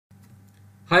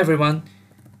Hi everyone,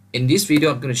 in this video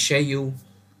I'm going to share you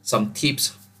some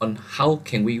tips on how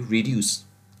can we reduce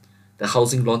the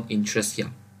housing loan interest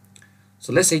here.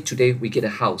 So let's say today we get a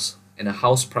house and the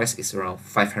house price is around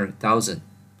 500,000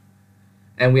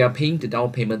 and we are paying the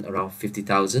down payment around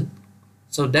 50,000.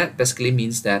 So that basically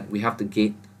means that we have to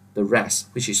get the rest,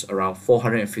 which is around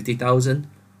 450,000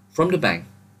 from the bank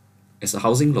as a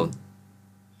housing loan.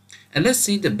 And let's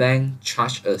say the bank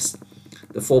charge us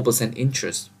the 4%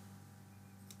 interest.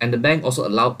 And the bank also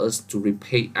allowed us to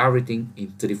repay everything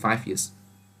in 35 years.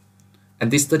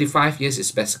 And this 35 years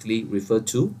is basically referred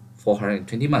to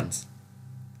 420 months.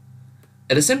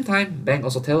 At the same time, bank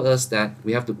also tell us that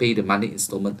we have to pay the monthly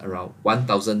installment around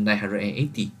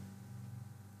 1,980.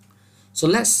 So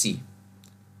let's see,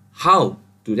 how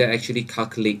do they actually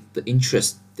calculate the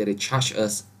interest that they charge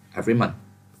us every month?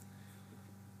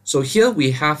 So here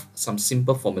we have some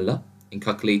simple formula in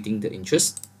calculating the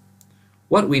interest.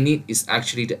 What we need is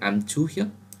actually the M2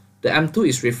 here. The M2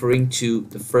 is referring to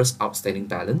the first outstanding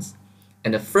balance.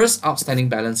 And the first outstanding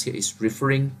balance here is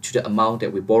referring to the amount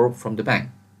that we borrowed from the bank.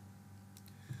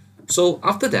 So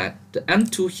after that, the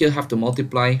M2 here have to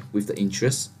multiply with the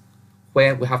interest,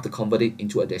 where we have to convert it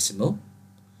into a decimal.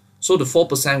 So the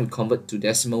 4% we convert to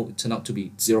decimal, it turned out to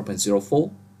be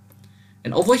 0.04.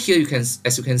 And over here,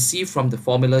 as you can see from the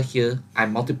formula here,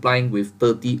 I'm multiplying with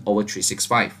 30 over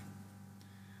 365.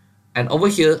 And over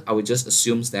here, I will just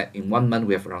assume that in 1 month,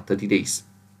 we have around 30 days.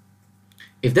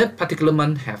 If that particular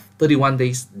month have 31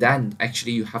 days, then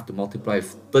actually you have to multiply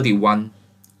with 31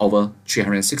 over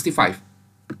 365.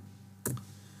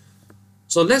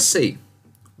 So let's say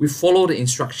we follow the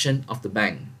instruction of the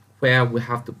bank, where we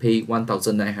have to pay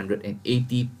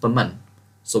 1,980 per month.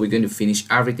 So we're going to finish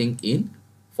everything in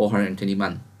 420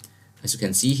 months. As you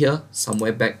can see here,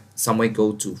 somewhere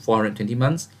go to 420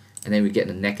 months, and then we get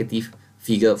a negative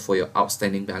figure for your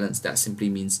outstanding balance. That simply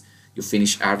means you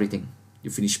finish everything. You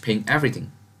finish paying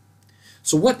everything.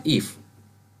 So what if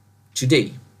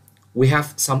today we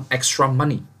have some extra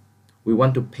money? We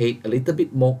want to pay a little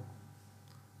bit more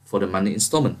for the monthly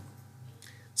installment.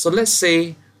 So let's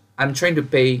say I'm trying to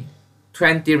pay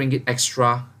 20 ringgit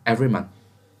extra every month.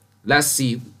 Let's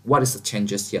see what is the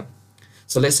changes here.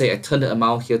 So let's say I turn the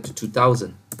amount here to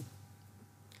 2,000.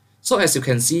 So as you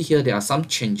can see here, there are some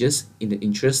changes in the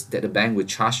interest that the bank will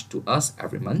charge to us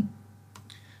every month.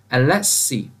 And let's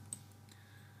see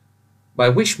by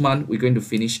which month we're going to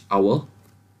finish our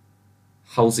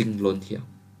housing loan here.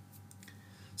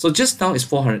 So just now it's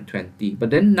 420,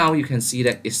 but then now you can see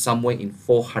that it's somewhere in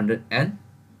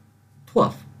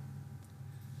 412.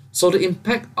 So the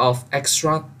impact of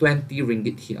extra 20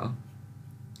 ringgit here,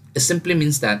 it simply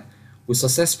means that we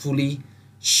successfully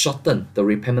shorten the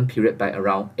repayment period by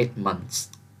around 8 months.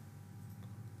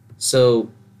 So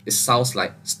it sounds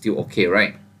like still okay,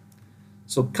 right?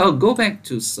 So go back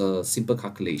to a simple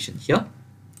calculation here.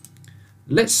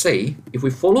 Let's say if we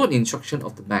follow the instruction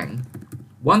of the bank,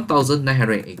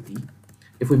 1,980,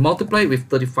 if we multiply with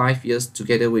 35 years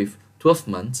together with 12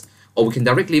 months, or we can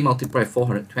directly multiply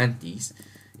 420s,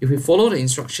 if we follow the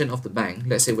instruction of the bank,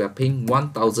 let's say we are paying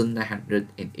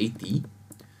 1,980,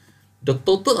 the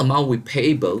total amount we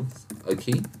payable,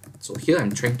 okay, so here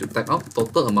I'm trying to type out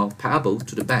total amount payable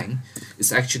to the bank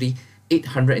is actually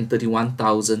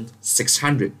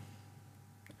 831,600.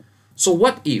 So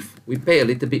what if we pay a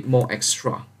little bit more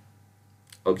extra?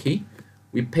 Okay,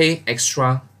 we pay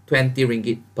extra 20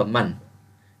 ringgit per month,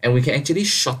 and we can actually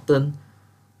shorten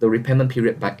the repayment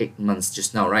period by 8 months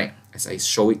just now, right? As I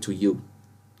show it to you,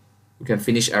 we can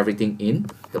finish everything in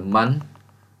the month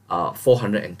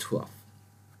 412.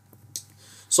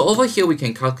 So over here, we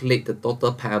can calculate the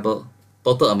total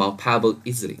amount payable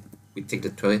easily. We take the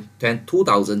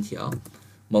 2,000 here,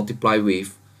 multiply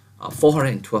with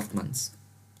 412 months.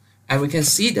 And we can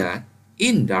see that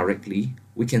indirectly,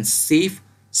 we can save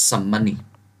some money.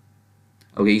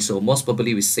 Okay, so most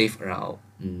probably we save around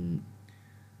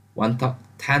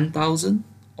 10,000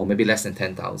 or maybe less than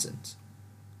 10,000.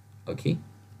 Okay,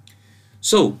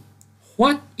 so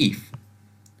what if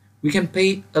we can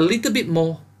pay a little bit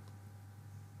more?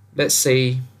 Let's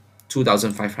say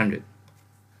 2,500.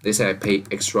 Let's say I pay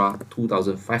extra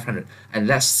 2,500, and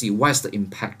let's see what's the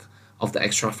impact of the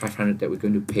extra 500 that we're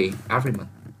going to pay every month.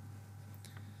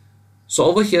 So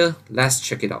over here, let's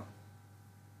check it out.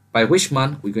 By which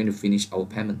month we're going to finish our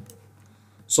payment.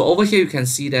 So over here, you can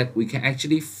see that we can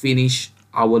actually finish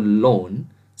our loan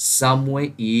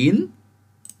somewhere in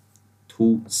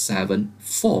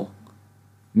 274.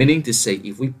 Meaning to say,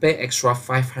 if we pay extra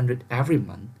 500 every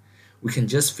month, we can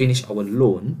just finish our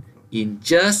loan in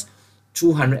just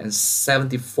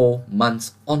 274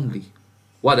 months only.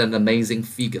 What an amazing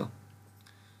figure.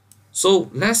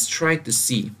 So let's try to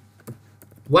see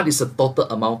what is the total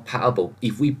amount payable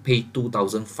if we pay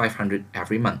 2,500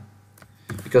 every month,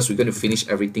 because we're going to finish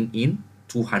everything in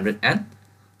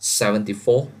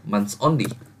 274 months only.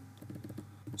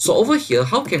 So over here,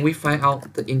 how can we find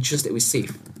out the interest that we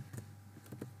save?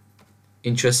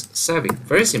 Interest saving,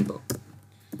 very simple.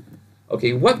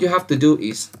 Okay, what you have to do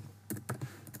is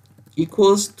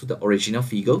equals to the original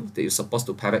figure that you're supposed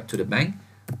to pay back to the bank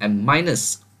and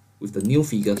minus with the new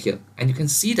figure here. And you can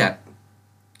see that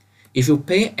if you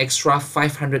pay extra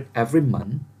 500 every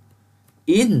month,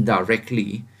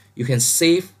 indirectly, you can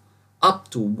save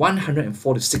up to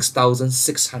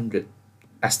 146,600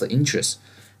 as the interest.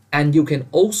 And you can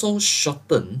also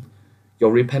shorten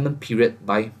your repayment period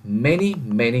by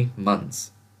many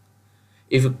months.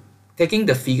 If you're taking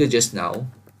the figure just now,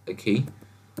 okay,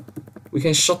 we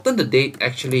can shorten the date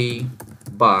actually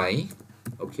by,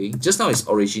 okay, just now its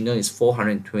original is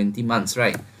 420 months,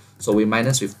 right? So we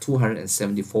minus with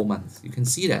 274 months. You can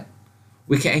see that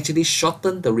we can actually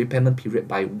shorten the repayment period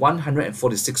by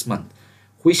 146 months,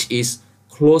 which is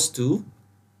close to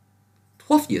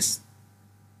 12 years.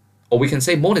 Or we can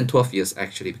say more than 12 years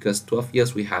actually, because 12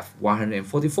 years we have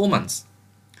 144 months.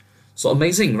 So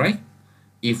amazing, right?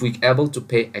 If we're able to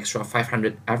pay extra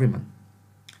 500 every month.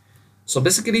 So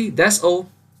basically, that's all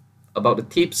about the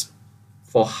tips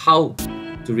for how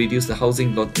to reduce the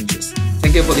housing loan interest.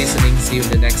 Thank you for listening. See you in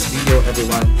the next video,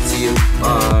 everyone. See you.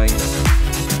 Bye.